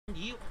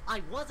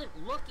I wasn't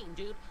looking,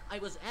 dude. I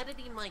was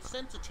editing my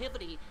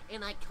sensitivity,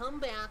 and I come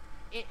back,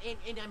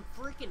 and I'm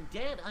freaking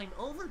dead. I'm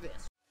over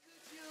this.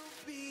 Could you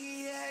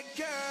be a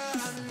girl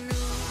I knew?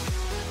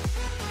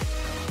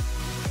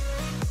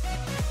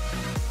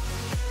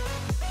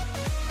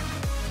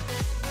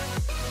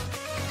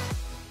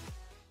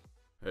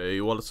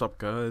 Hey, what's up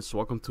guys?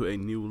 Welcome to a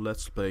new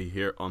Let's Play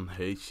here on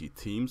HG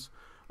Teams.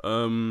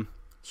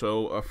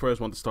 So I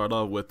first want to start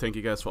off with thank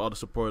you guys for all the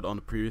support on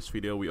the previous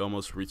video. We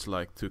almost reached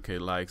like 2k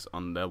likes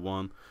on that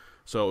one.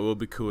 So it will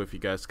be cool if you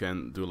guys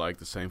can do like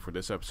the same for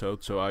this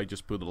episode. So I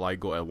just put the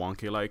like goal at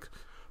 1k like.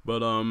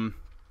 But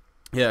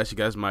yeah, as you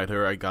guys might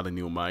hear, I got a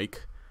new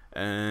mic.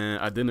 And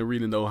I didn't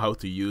really know how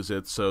to use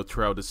it. So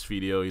throughout this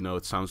video, you know,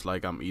 it sounds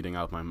like I'm eating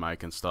out my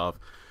mic and stuff.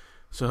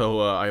 So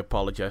I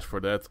apologize for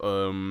that.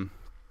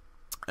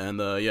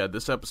 Yeah,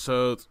 this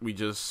episode we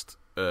just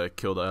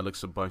killed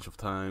Alex a bunch of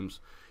times.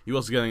 He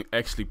was getting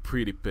actually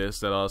pretty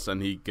pissed at us,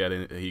 and he got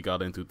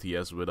into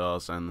TS with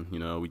us, and you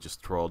know we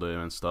just trolled him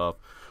and stuff.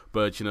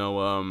 But you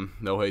know,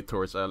 no hate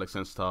towards Alex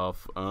and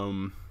stuff.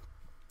 Yeah,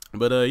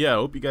 I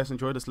hope you guys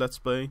enjoy this Let's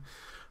Play.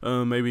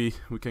 Maybe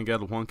we can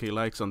get 1k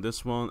likes on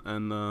this one,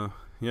 and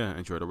yeah,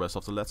 enjoy the rest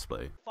of the Let's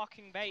Play.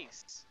 Fucking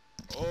base.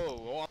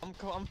 Oh, I'm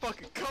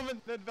fucking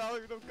coming. Then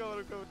Vallerion, don't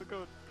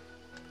go.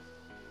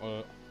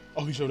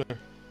 Oh, he's over there.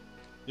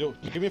 Yo,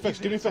 give me effects,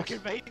 give me effects.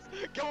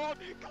 Come on.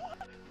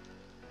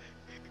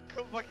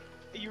 Come on.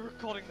 Are you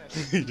recording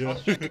this? Yeah. I'm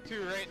strength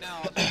 2 right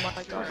now.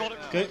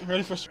 Okay,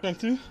 ready for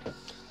strength 2?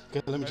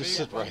 Okay, let me just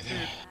sit right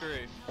there.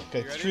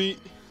 Okay, 3,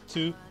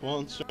 2,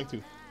 1, strength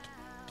 2.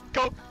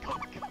 Go.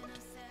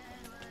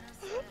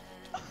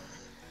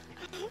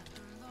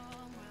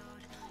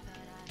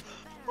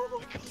 Oh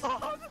my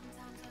god.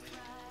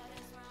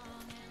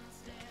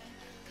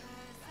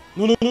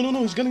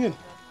 No, he's getting in.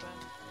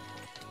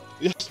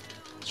 Yes,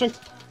 strength.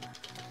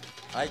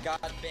 I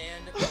got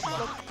banned.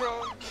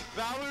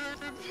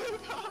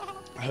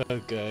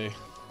 Okay.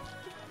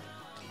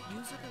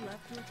 User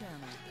left your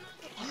channel.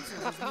 User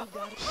has moved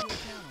out of your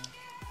channel.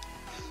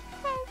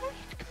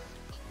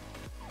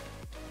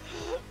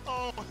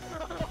 Oh.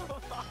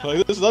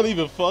 Like, this is not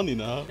even funny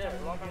now.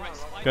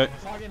 Okay.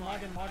 Log in.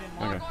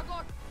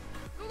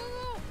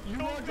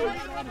 Okay.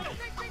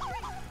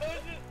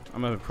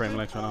 I'm having frame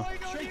lags right now.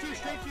 Straight to you.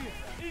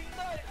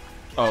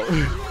 Oh.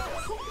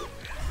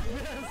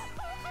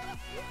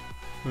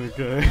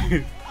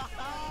 Okay.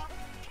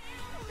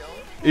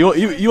 he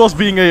was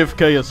being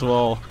AFK as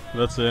well.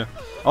 That's it.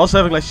 I was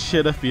having like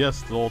shit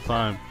FPS the whole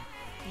time.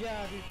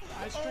 Yeah, dude,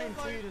 I streamed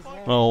Tweet as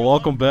well. Oh,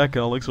 welcome back,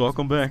 Alex.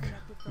 Welcome back.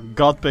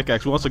 God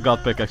pickaxe. Who wants a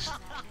God pickaxe?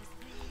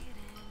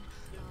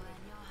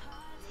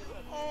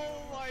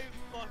 Oh my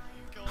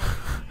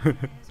fucking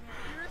god.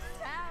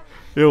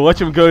 Yo, watch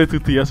him go into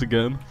TS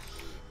again.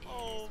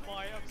 Oh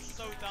my, I'm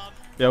so done.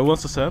 Yeah, who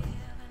wants to sap?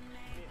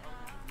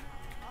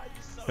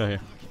 So Okay.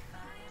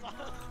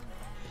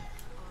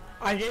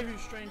 I gave you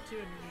strength 2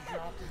 and you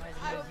dropped it.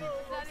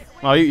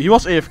 Oh, he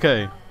was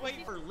AFK.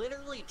 Wait for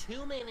literally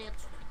 2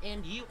 minutes,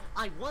 and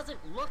I wasn't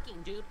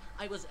looking, dude.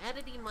 I was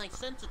editing my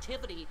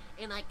sensitivity,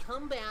 and I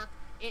come back,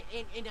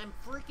 and I'm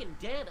freaking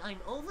dead. I'm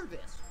over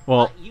this.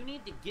 Well, you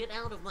need to get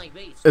out of my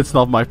base. it's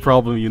not my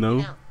problem, you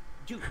know.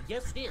 Dude,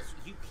 yes it is.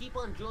 You keep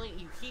on joining.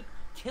 You keep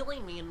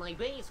killing me in my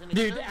base, and it's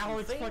Dude, not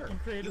Alex fair. fucking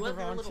created You the have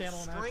your wrong little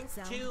channel now. strength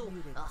 2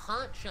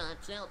 hot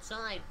shots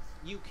outside.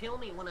 You kill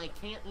me when I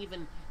can't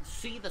even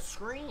see the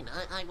screen.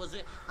 I was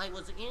in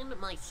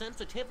my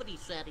sensitivity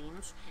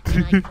settings,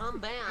 and I come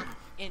back,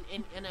 and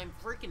I'm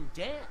freaking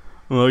dead.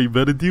 Well, you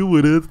better deal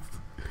with it,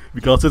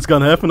 because it's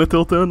gonna happen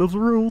until the end of the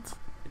world.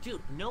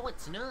 Dude, no,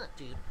 it's not,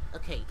 dude.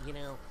 Okay, you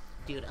know,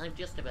 dude, I've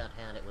just about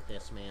had it with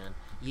this, man.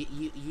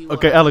 You.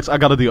 Okay, Alex, I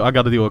got a deal.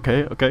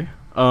 Okay.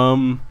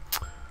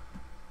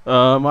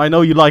 I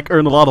know you like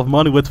earn a lot of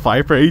money with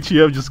Viper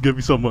HEM. Just give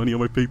me some money on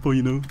my PayPal,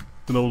 you know,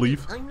 and I'll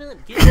leave. I'm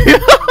not giving you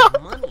any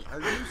money. Are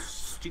you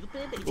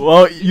stupid?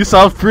 Well, you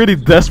sound pretty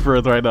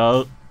desperate right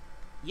now.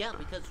 Yeah,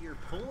 because you're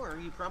poor.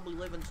 You probably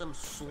live in some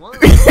slum.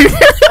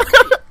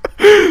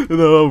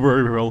 No, I'm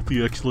very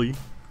wealthy actually.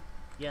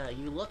 Yeah,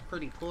 you look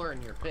pretty poor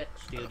in your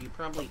pics, dude. You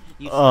probably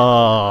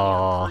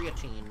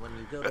creatine when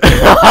you go to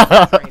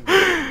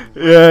the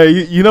Yeah,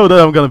 you know that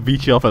I'm gonna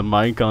beat you up at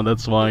Minecon.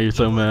 That's why you're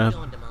so mad.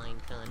 Going to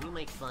Minecon, you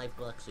make $5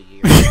 a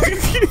year.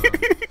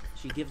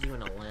 She gives you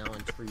an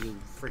allowance for you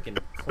freaking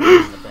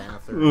cleaning the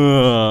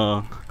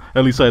bathroom.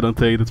 At least I don't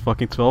take this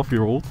fucking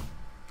 12-year-old.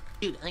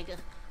 Dude, I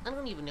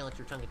don't even know what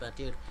you're talking about,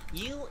 dude.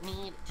 You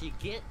need to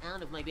get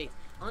out of my base.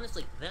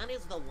 Honestly, that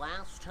is the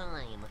last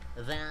time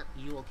that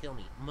you will kill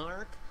me.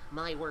 Mark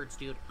my words,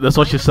 dude. That's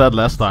what you said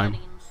last time.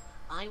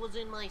 I was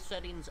in my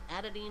settings,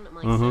 editing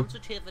my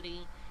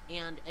sensitivity,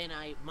 and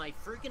my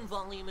freaking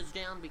volume is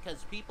down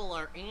because people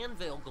are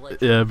anvil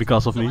glitching. Yeah,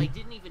 because of so me. I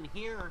didn't even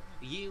hear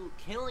you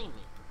killing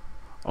me.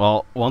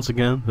 Well, once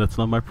again, that's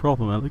not my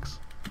problem, Alex.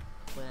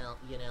 Well,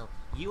 you know,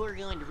 you are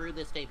going to rue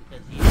this day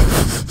because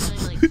every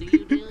time I see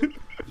you, dude,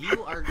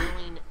 you are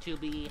going to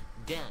be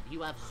dead.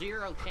 You have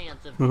zero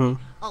chance of being...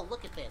 Oh,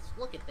 look at this.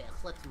 Look at this.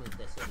 Let's move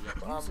this idiot.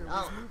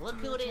 Oh, look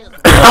who it is. PR.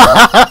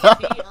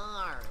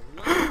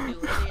 Look who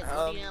it is.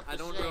 What do you have to I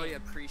don't say? really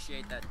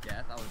appreciate that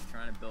death. I was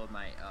trying to build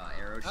my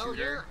arrow shooter. Oh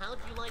yeah, how'd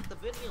you like the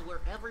video where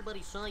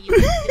everybody saw you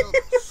get killed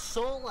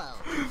solo?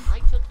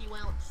 I took you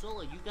out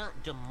solo. You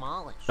got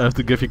demolished. I have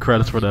to give you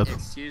credits for that.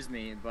 Excuse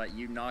me, but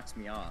you knocked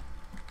me off.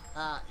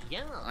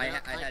 Yeah. I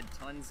had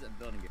tons of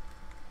building gear.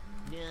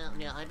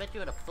 Yeah, I bet you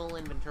had a full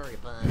inventory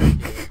of dude.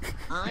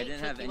 I didn't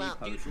took have you any out,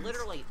 potions. dude.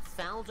 Literally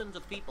thousands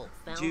of people,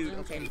 Dude, thousands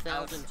okay, and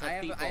thousands I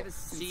of people. have a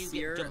see you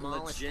sincere, get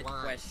demolished legit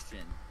live. question.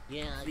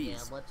 Yeah, Please, yeah.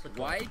 What's the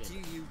why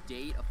question? do you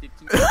date a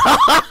 15?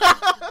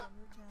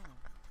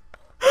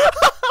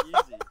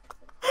 Easy.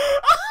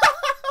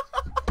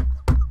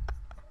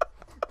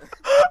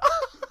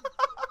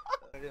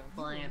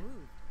 Fine.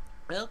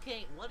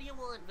 Okay, what do you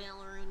want,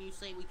 Vallerion? You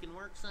say we can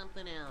work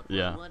something out.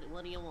 Yeah.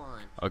 What do you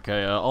want?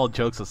 Okay, all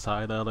jokes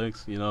aside,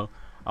 Alex, you know,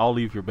 I'll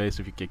leave your base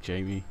if you kick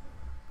Jamie.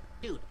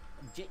 Dude,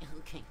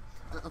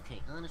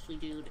 okay, honestly,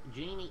 dude,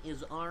 Jamie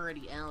is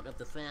already out of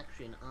the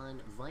faction on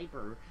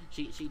Viper.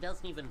 She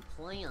doesn't even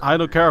play on I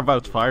don't her, care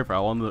about dude. Viper, I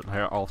want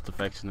her off the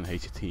faction in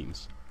HC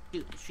Teams.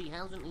 Dude, she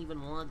hasn't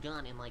even logged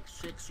on in like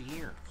 6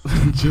 years.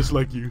 Just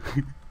like you.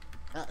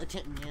 No,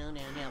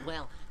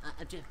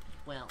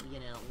 well, you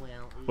know,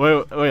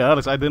 well... Wait,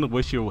 Alex, I didn't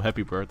wish you a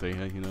happy birthday,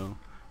 you know.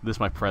 This is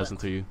my present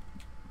to you.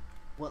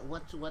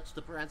 What's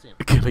the present?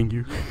 Killing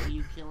you. Are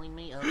you killing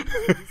me? Oh.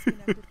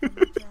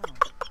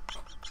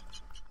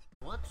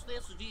 What's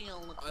this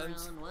deal,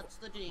 Lacron? What's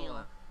the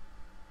deal?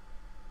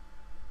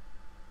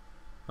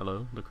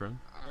 Hello, Lacron?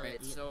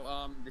 Alright,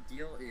 so, the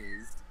deal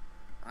is,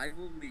 I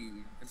will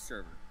leave the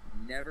server.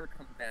 Never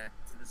come back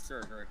to the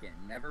server again.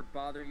 Never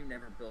bother you,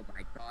 never build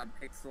my god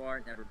pixel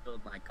art, never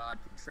build my god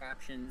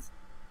contraptions.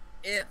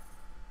 If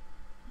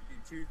you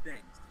do 2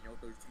 things. You know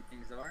what those 2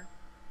 things are?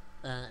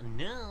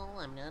 No,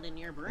 I'm not in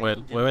your brain.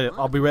 Wait,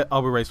 I'll be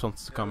raised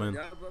wants to come in.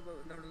 No.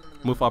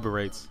 Move I'll be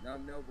raised. No,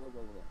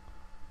 whoa.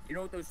 You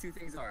know what those 2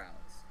 things are,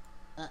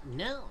 Alex?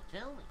 No,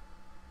 tell me.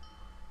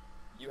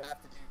 You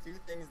have to do 2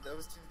 things.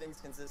 Those 2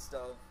 things consist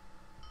of,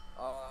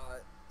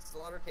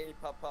 slaughter Katie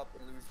Pup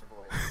and lose your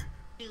voice.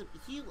 Dude,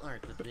 you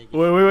aren't the biggest...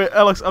 Wait,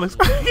 Alex. Alex,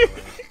 I have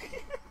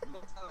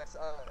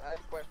a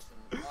question.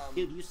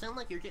 Dude, you sound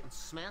like you're getting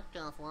smacked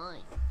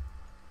offline.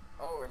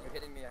 Oh, are you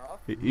hitting me off?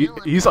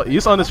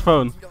 He's on his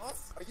phone.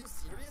 Are you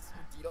serious?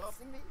 You're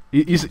DDoSing me?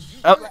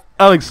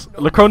 Alex,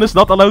 Lacron is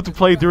not allowed to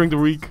play during the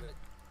week.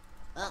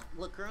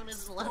 Lacron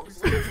isn't allowed to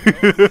play.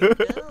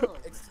 No.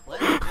 Well,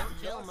 don't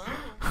tell mommy.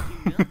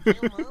 Don't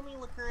tell mommy,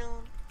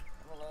 Lacron.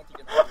 I'm allowed to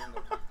get that in the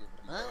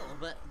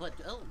week.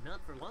 Oh, not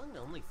for long.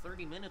 Only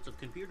 30 minutes of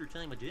computer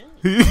time a day.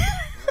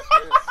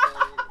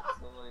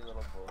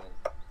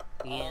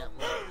 Yeah,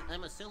 well,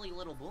 I'm a silly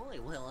little boy.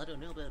 Well, I don't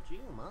know about you.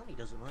 Mommy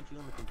doesn't want you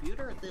on the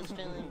computer at this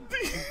time.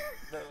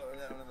 No,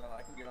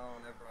 I can get on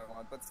whenever I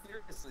want. But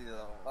seriously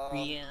though,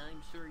 yeah,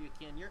 I'm sure you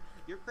can.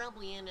 You're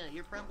probably in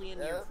your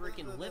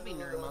freaking living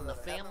room on the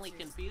family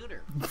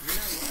computer. You're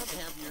not allowed to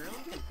have your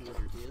own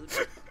computer,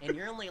 dude. And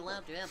you're only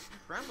allowed to have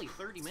probably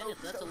 30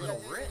 minutes. That's a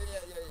little rich.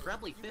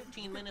 Probably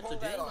 15 minutes a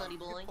day, buddy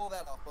boy. Pull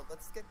that off, but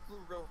let's get through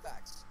real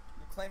facts.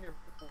 You claim you're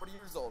 40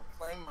 years old,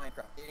 playing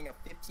Minecraft, dating a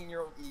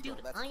 15-year-old ego.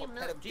 Dude, That's I called am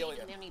not pedophilia.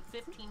 dating any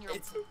 15-year-old.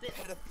 It's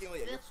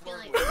pedophilia. This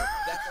guy,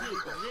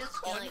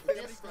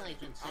 this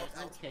guy's insane.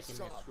 I'm kicking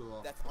this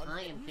school.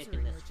 I am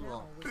kicking this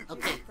school.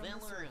 Okay,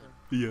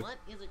 Vallerion, what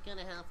is it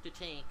gonna have to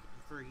take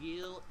for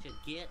you to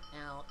get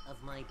out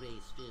of my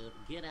base, dude?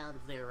 Get out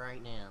of there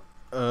right now.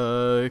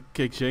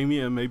 Kick Jamie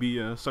and maybe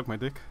suck my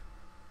dick.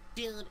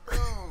 Dude,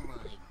 oh my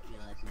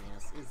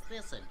goodness, is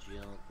this a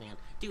joke, man?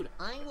 Dude,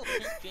 I will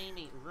kick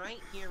Jamie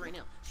right here, right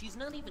now. She's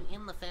not even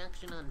in the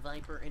faction on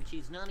Viper, and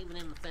she's not even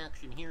in the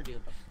faction here,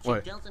 dude. She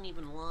doesn't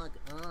even log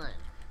on.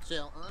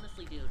 So,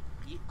 honestly, dude,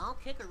 I'll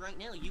kick her right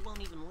now. You won't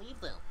even leave,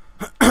 though.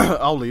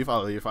 I'll leave.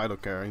 I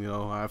don't care. You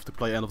know, I have to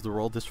play End of the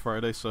World this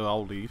Friday, so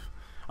I'll leave.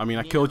 I mean,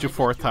 I killed you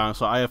 4 times,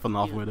 so I have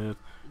enough with it.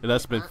 It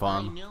has been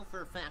fun. I know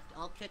for a fact.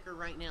 I'll kick her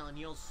right now, and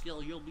you'll say,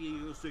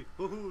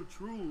 oh,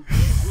 true.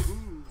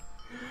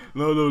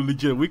 No,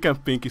 legit. We can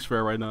pinky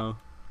swear right now.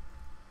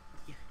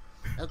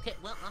 Okay,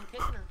 well, I'm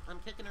kicking her. I'm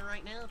kicking her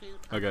right now, dude.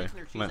 Okay,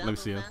 let me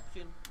see her.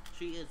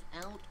 She is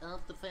out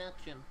of the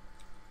faction.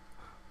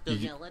 So,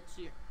 yeah, let's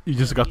see her. You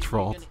just got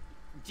trolled.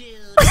 Dude,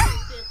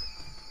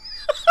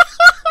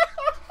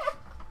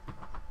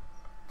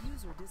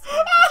 User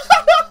disconnected.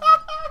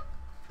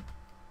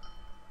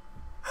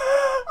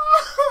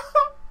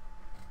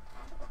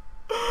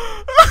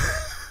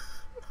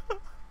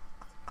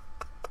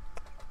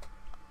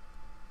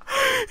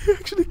 He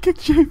actually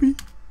kicked Jamie.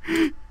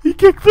 He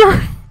kicked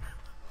her.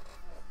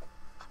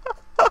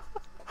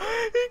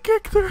 He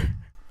kicked her.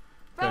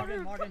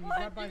 Morgan, he's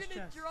right by his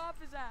chest. Drop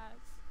his ass.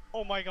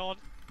 Oh my god.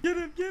 Get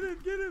him! Go,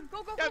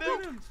 Get go.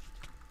 him.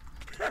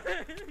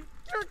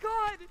 You're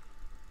God.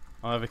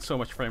 I'm having so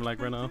much frame lag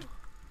right now.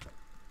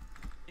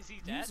 Is he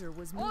dead? User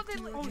was Oh, moved they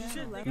to your oh, channel.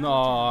 shit. Left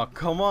No,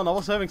 come on. I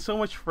was having so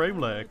much frame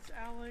leg.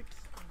 Alex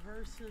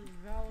versus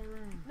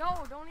Vallerion.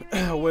 No, don't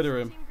even. Wither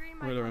him. Team Green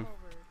might Wither come him.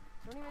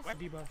 over. Don't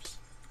even. Debuffs.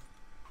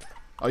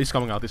 Oh, he's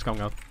coming out. He's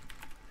coming out.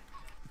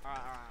 Alright,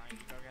 you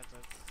go get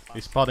the.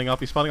 He's spotting up.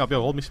 He's spotting up.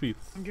 Yo, hold me speed.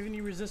 I'm giving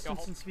you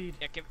resistance and speed.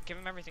 Yeah, give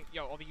him everything.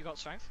 Yo, Obi, you got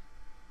strength?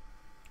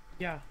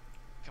 Yeah.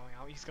 Going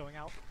out, he's going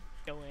out.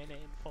 Going in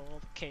for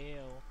the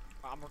kill.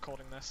 I'm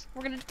recording this.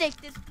 We're gonna take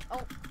this.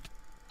 Oh.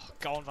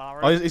 Go on, Vallerion.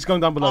 Oh, he's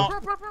going down below.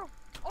 Bro.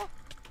 Oh.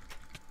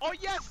 Oh,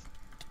 yes!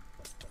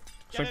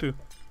 Strength Get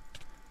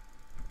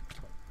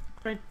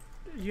 2.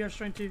 You have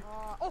strength 2.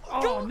 Oh,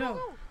 Oh, go, no. Go,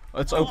 go.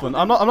 It's open.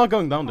 I'm not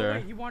going down Oh, there.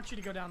 wait, he wants you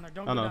to go down there.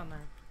 Don't I go know. down there.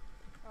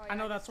 Oh, I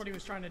know yeah, that's what he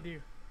was trying to do.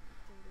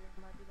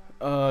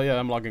 Yeah,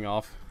 I'm logging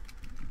off.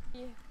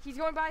 Yeah, he's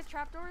going by his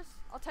trapdoors.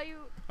 I'll tell you.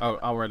 Oh,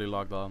 I already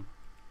logged on.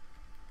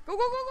 Go.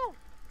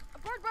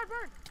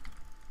 Bird.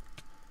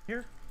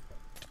 Here.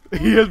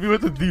 He has me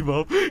with the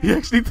debuff. He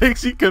actually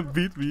thinks he can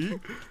beat me.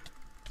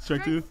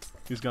 Strength 2.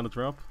 He's gonna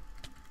drop.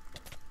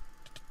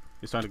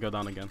 He's trying to go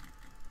down again.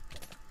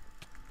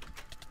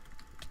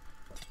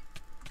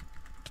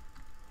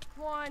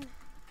 Come on.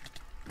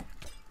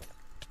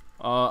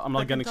 I'm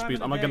not Second getting time speed.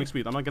 in a I'm not day. getting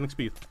speed. I'm not getting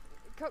speed.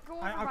 Go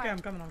over Okay, by. I'm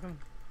coming.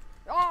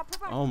 Oh, put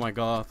by. Oh my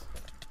god.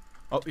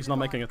 Oh, he's not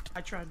making it.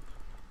 I tried.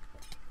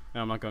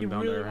 Yeah, I'm not He going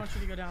down really there. wants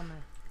you to go down there.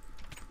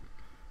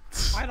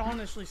 I'd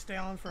honestly stay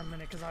on for a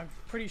minute because I'm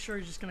pretty sure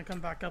he's just gonna come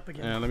back up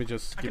again. Yeah, let me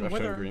just I keep can my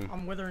show wither green. him.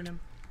 I'm withering him.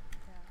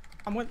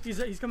 Yeah.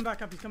 He's coming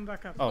back up. He's coming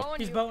back up. Oh. Bowing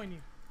He's you. bowing you.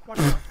 Watch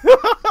out.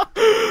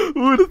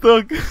 Who would have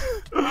thought?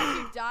 If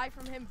you die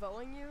from him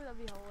bowing you, that'd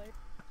be hilarious.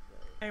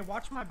 Hey,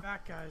 watch my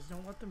back, guys.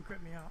 Don't let them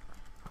crit me out.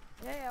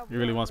 Yeah. He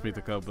really wants me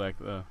to go back,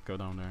 go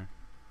down there.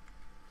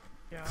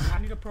 Yeah, I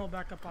need to pearl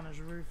back up on his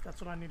roof.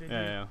 That's what I need to do.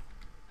 Yeah.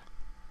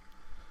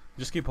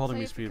 Just keep holding Say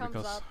me if he speed comes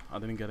because up. I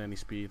didn't get any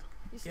speed.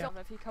 He's still.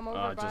 If he come over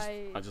I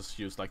by. just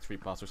used like 3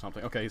 pots or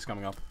something. Okay, he's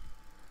coming up.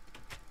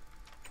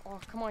 Oh,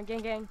 come on,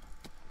 gang.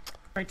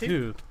 Right, two?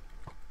 Dude.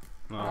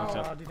 No, Oh, that's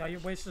it. Wow, dude, you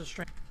wasted his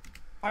strength.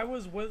 I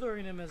was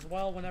withering him as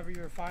well whenever you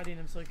were fighting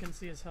him so you couldn't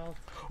see his health.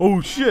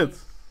 Oh shit!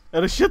 Nice.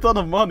 And a shit ton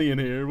of money in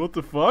here. What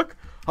the fuck?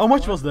 How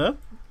much was that?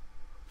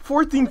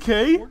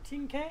 14k?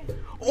 14k?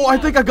 Oh, I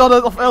think I got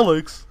it off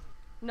Alex.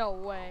 No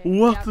way.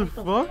 What Yeah, the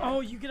people fuck? say-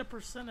 Oh, you get a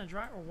percentage,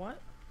 right? Or what?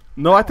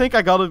 No, I think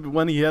I got it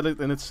when he had it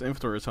in its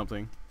inventory or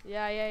something.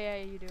 Yeah,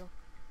 you do.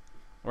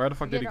 Where the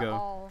fuck You did he get it go?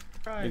 all.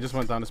 Right. He just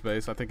went down his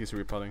base. I think he's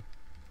repotting.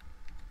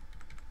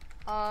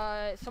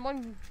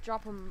 Someone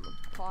drop him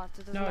pots.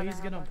 It doesn't No, matter he's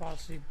how getting on much.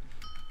 posse.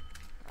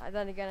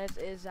 Then again, it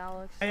is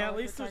Alex. Hey, so at if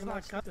least we're there's talking not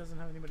about cut. Doesn't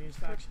have anybody in his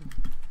faction.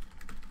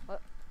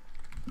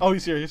 Oh,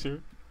 he's here. He's here.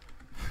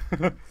 He's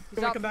Can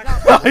we out, come he's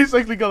back? out. He's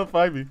actually gonna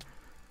fight me. You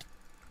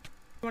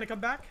wanna come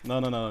back?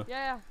 No.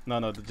 Yeah.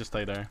 No, just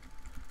stay there.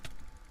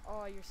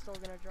 Oh, you're still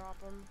gonna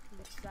drop him.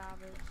 You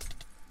savage.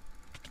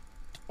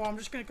 Well, I'm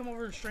just gonna come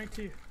over to strength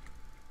 2.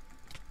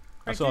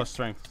 I saw his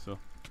strength, so.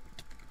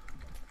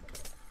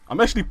 I'm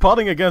actually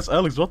potting against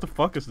Alex. What the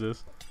fuck is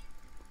this?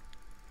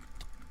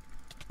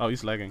 Oh,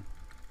 he's lagging.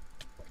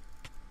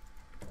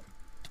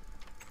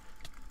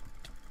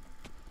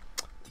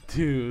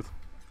 Dude.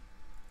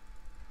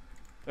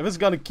 If it's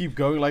gonna keep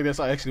going like this,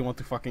 I actually want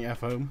to fucking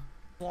F home.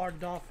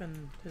 Logged off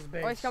in his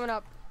base. Oh, he's coming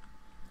up.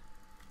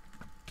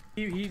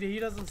 He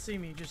doesn't see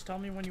me. Just tell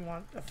me when you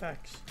want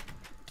effects.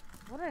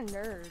 What a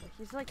nerd.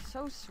 He's like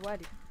so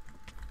sweaty.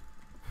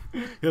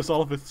 He has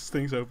all of his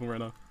things open right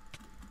now.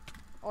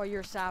 Oh,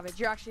 you're savage.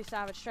 You're actually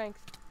savage strength.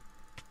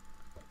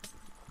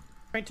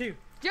 Strength 2.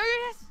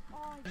 Yes! Oh,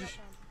 I got Just-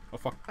 him. Oh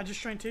fuck. I just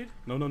strength 2'd.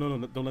 No,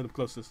 don't let him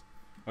close this.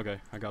 Okay,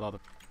 I got all the.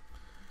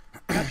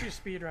 I got your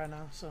speed right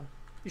now, so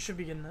you should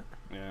be getting it.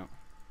 Yeah.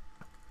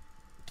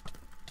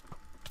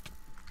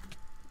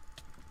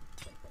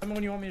 Tell me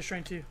when you want me to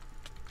strength 2.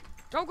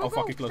 Go, Oh,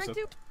 fuck, he Strength closed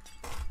 2.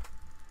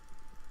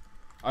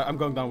 I'm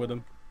going down with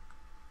him.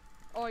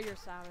 Oh, you're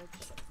savage.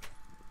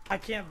 I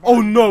can't. Oh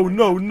bar you.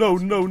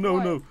 no.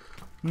 What?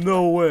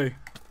 No way.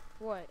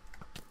 What?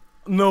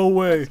 No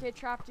way. Fence gate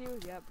trapped you?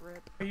 Yep,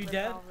 rip. Are you Rip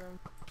dead? Vallerion.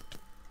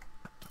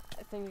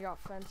 I think you got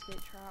fence gate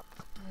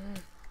trapped.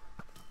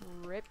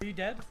 Rip. Are you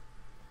dead?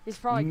 He's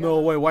probably No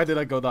good. way. Why did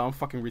I go down? I'm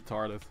fucking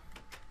retarded.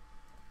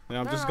 Yeah,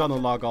 I'm No, just no, gonna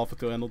it's log off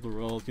to end of the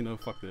world. You know,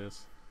 fuck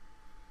this.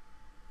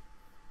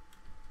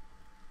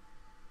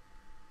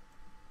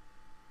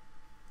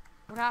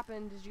 What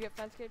happened? Did you get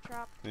fence gate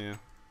trapped? Yeah.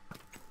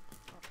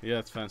 Yeah,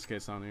 it's fence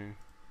gates down here.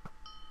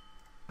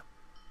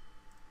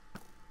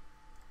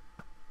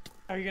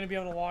 Are you gonna be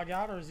able to log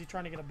out, or is he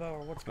trying to get a bow, or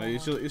what's No, going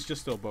on? it's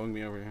just still bowing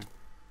me over here.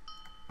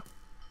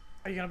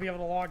 Are you gonna be able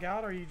to log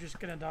out, or are you just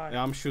gonna die?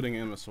 Yeah, I'm shooting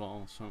him as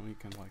well, so he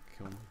can like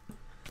kill me.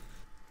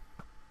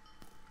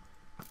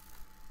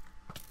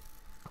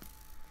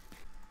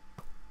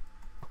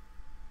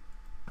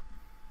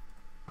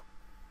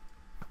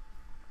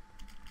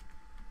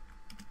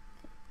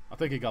 I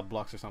think he got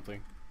blocks or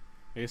something.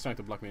 He's trying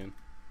to block me in.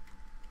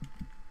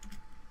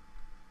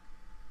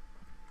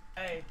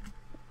 Hey.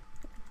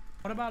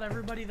 What about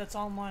everybody that's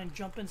online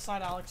jump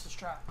inside Alex's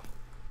trap?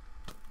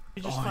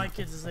 You just fight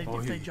kids as they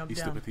if they jump he's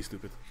down. stupid. He's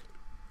stupid.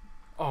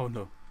 Oh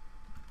no.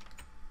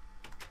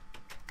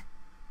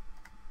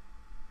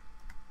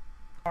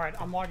 Alright,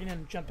 I'm logging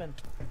in. Jump in.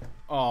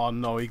 Oh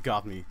no, he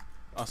got me.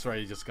 I swear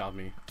he just got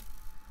me.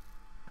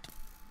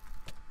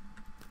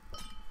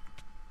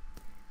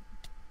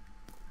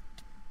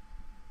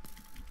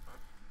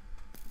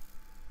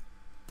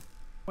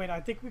 Wait, I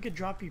think we could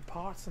drop you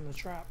pots in the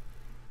trap.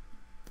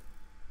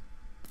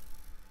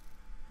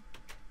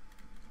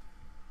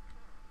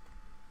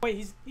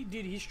 Wait,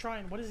 dude, he's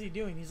trying. What is he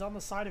doing? He's on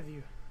the side of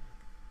you.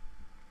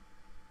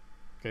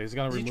 Okay, he's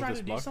gonna Is he remove trying this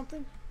to block. do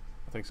something?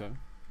 I think so.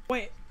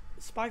 Wait,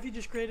 Speedpvp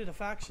just created a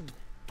faction.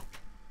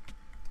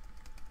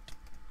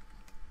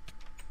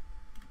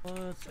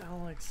 Let's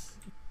Alex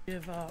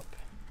give up.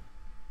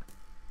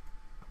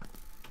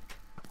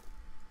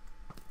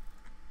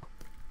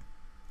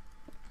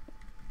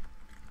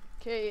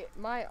 Okay,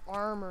 my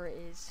armor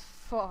is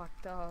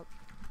fucked up.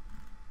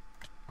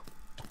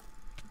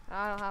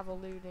 I don't have a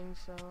looting,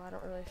 so I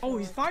don't really feel Oh,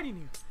 he's like... fighting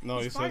you. No,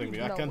 he's hitting me.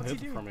 you. I No, can't what's hit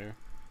he him doing? from here.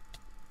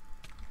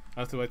 I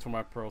have to wait for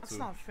my pro That's to.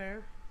 not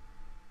fair.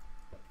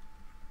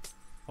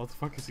 What the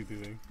fuck is he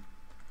doing?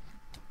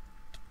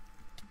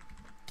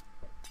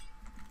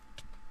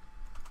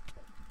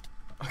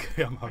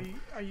 Okay, I'm out.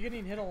 Are you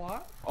getting hit a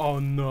lot? Oh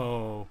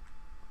no.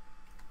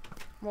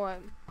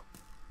 What?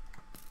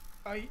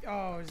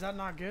 Oh, is that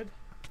not good?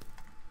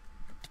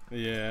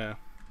 Yeah.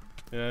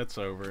 Yeah, it's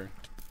over.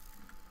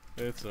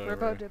 It's over.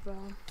 Ribbo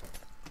dibbo.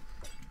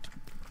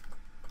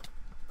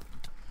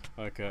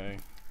 Okay.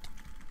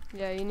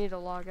 Yeah, you need to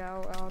log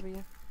out,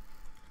 Albie.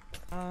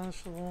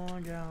 Let's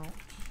log out.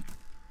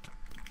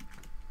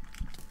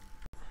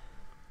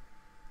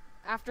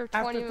 After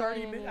 20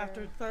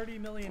 after 30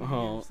 million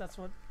Oh. views, that's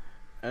what.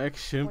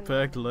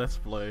 Action-packed let's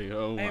play.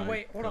 Oh my Hey,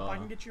 wait, hold god. up, I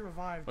can get you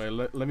revived. Wait,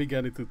 let me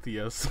get into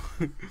TS.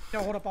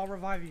 No, hold up, I'll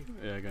revive you.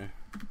 Yeah, okay.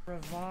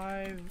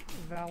 Revive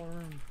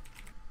Vallerion.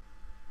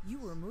 You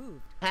were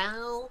moved.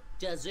 How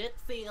does it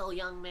feel,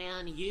 young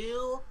man?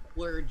 You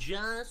were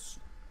just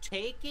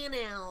taken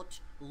out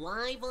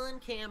live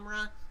on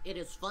camera. It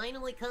has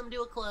finally come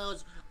to a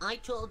close. I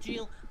told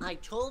you, I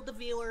told the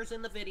viewers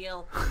in the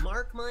video,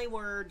 mark my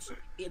words,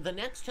 the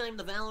next time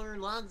the Vallerion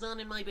logs on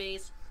in my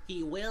base,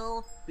 he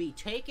will be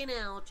taken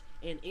out,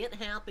 and it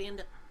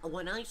happened.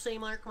 When I say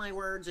mark my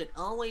words, it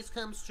always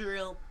comes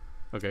true.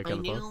 Okay, I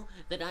knew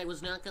that I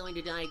was not going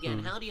to die again.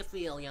 How do you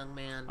feel, young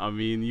man? I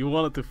mean, you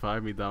wanted to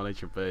fight me down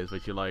at your base,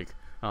 but you like,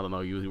 I don't know,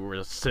 you were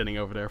just sitting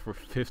over there for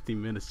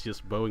 15 minutes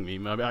just bowing me. I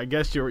mean, I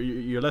guess your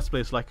let's play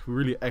is like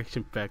really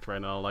action-packed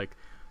right now, like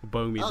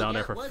bowing me down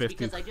there for 15.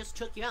 Because I just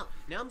took you out.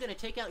 Now I'm gonna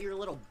take out your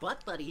little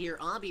butt buddy here,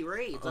 Obby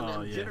Raids. I'm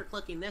jitter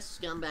clicking this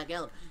scumbag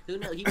out. Who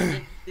knows?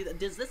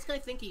 Does this guy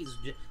think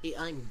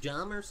I'm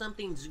dumb or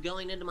something?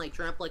 Going into my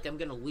trap like I'm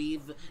gonna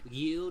leave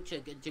you to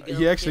go.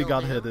 He actually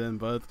got him? hit in,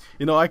 but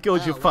you know I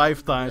killed you Oh,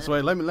 5 times.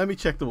 well, Wait, let me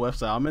check the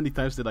website. How many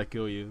times did I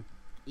kill you?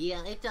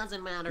 Yeah, it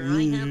doesn't matter.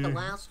 I had the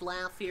last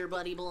laugh here,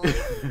 buddy boy.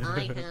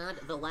 I had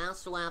the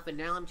last laugh, and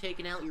now I'm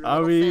taking out your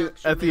little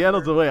faction at the end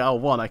of the member. way, I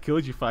won. I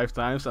killed you 5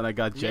 times, and I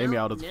got Jamie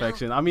out of the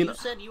faction. I mean, you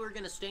said you were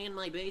gonna stay in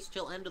my base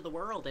till end of the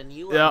world, and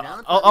you yeah, are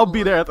not. I'll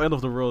be there at the end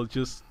of the world,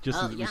 just Oh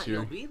to be yeah, sure.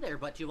 you'll be there,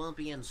 but you won't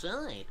be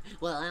inside.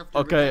 Well,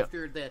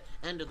 after the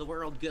end of the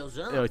world goes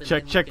up, Yo, and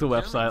check then you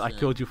the can website. I come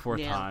killed you 4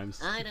 inside. times.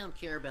 I don't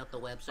care about the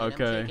website.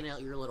 Okay. I'm taking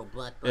out your little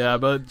butt. Yeah,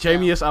 buddy. but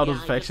Jamie is out yeah, of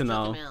the faction I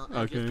now. just took him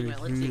out. I just took him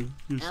out. Let's see.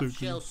 You're so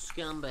F-shell cute.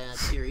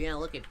 scumbags here. Yeah,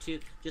 look at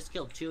just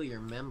killed 2 of your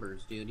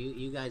members, dude.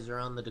 You guys are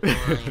on the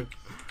decline.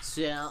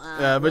 So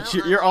Yeah, but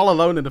well, you're all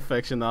alone in the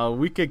faction now.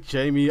 We kicked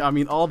Jamie. I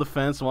mean, all the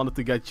fans wanted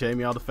to get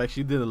Jamie out of the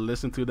faction. You didn't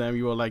listen to them.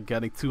 You were like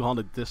getting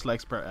 200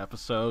 dislikes per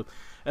episode.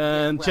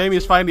 And well, Jamie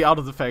is finally out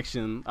of the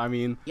faction. I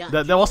mean,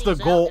 that was the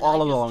Jamie's goal out, all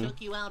and I just along.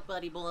 took you out,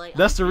 buddy boy.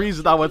 That's the just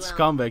reason took I went you out.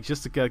 scumbag,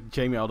 just to get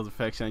Jamie out of the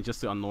faction and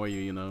just to annoy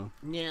you, you know.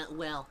 Yeah,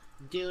 well,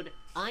 dude,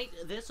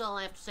 this all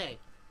I have to say.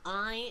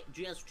 I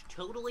just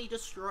totally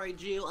destroyed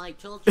you. I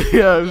told you to go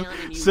Yeah, down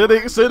and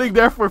you sitting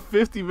there for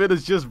 50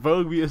 minutes just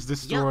voting me as Yeah,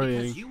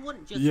 destroying. because you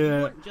wouldn't just,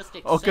 Yeah.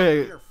 accept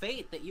Okay. your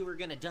fate that you were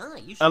gonna die.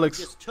 You should Alex,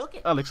 have just took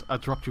it. Alex, I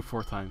dropped you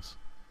 4 times.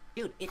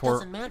 Dude, it 4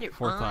 doesn't matter.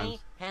 4 times.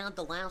 I had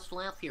the last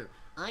laugh here.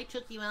 I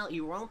took you out.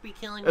 You won't be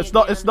killing me It's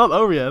again. not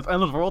over yet.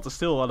 End of the world is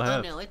still on Oh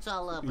ahead. no, it's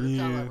all over.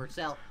 It's all Yeah. over.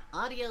 So,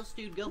 adios,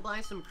 dude. Go buy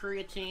some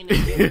creatine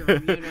and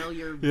get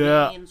your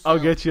Yeah, veins I'll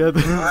so- get you.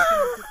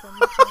 Disconnected from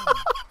your channel.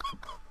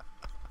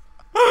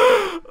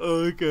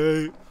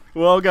 Okay.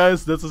 Well,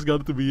 guys, this is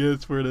going to be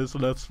it for this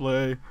Let's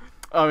Play.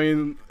 I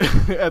mean,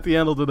 at the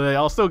end of the day,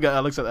 I'll still get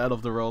Alex at the end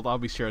of the world. I'll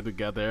be sure to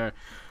get there.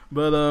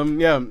 But,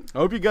 yeah, I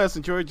hope you guys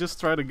enjoyed. Just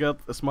try to get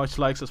as much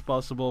likes as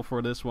possible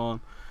for this one.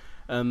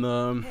 And,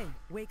 Hey,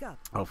 wake up.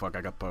 oh, fuck,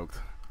 I got poked.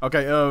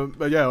 Okay,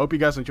 but yeah, I hope you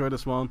guys enjoyed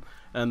this one.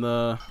 And,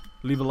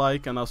 leave a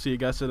like, and I'll see you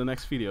guys in the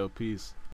next video. Peace.